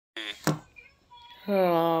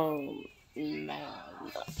Oh man.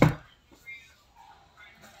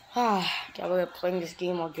 Okay, we're playing this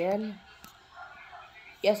game again.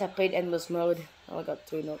 Yes, I played endless mode. Oh, I got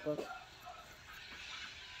 3 notebooks.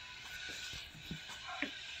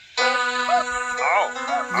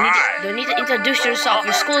 You need to introduce yourself.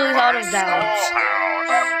 Your school is out of bounds.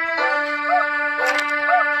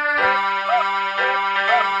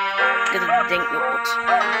 Get the dang notebooks. Can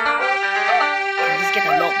I just get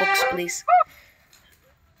the notebooks, please?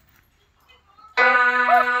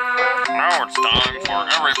 Now it's time for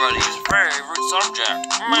everybody's favorite subject,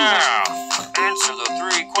 math. Answer the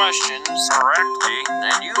 3 questions correctly,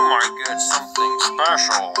 and you might get something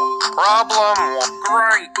special. Problem 1.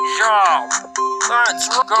 Great job. That's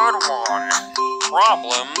a good one.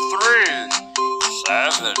 Problem 3.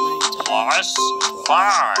 7 plus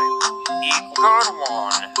 5 equals good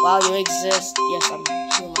one. Wow, you exist. Yes, I'm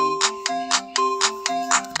human.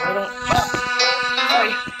 I don't.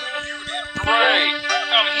 Sorry. Great.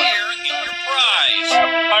 Come here and get your prize.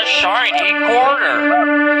 A shiny quarter.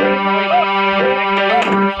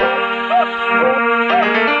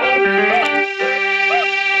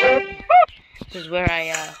 This is where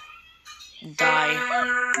I die.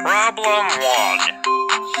 Problem 1.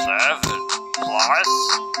 7 plus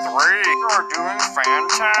 3. You're doing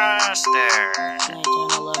fantastic. 9, 10,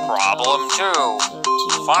 11, Problem 2.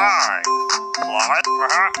 13. 5 plus.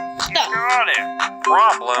 You got it.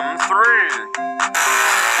 Problem 3.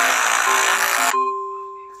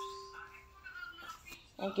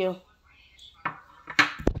 Thank you.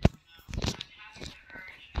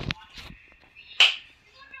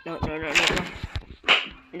 No.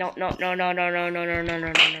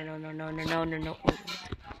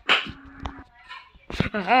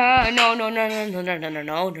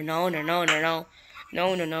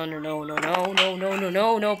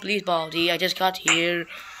 No, please, Baldi, I just got here.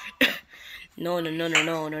 No, I'm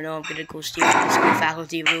gonna go steal from the school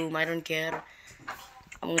faculty room. I don't care.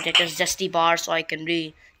 I'm gonna take this zesty bar so I can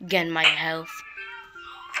regain my health.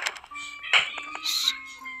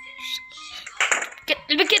 Get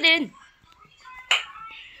in!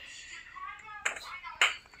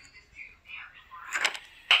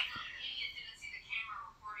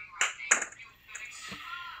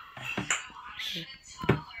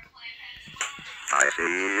 I see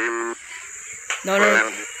you. No.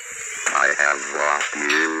 I have lost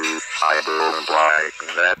you. I don't like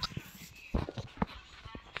that.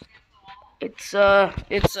 It's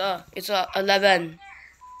 11.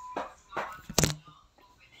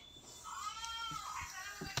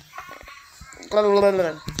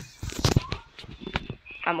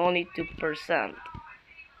 I'm only 2%.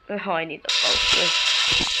 Oh, I need the focus.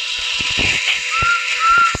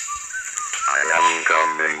 I am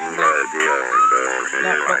coming,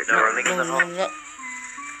 right now. No.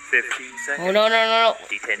 15 seconds. Oh, no.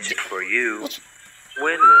 Detention for you.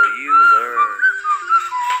 When will you learn?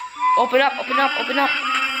 Open up.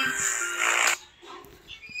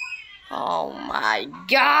 Oh my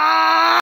god!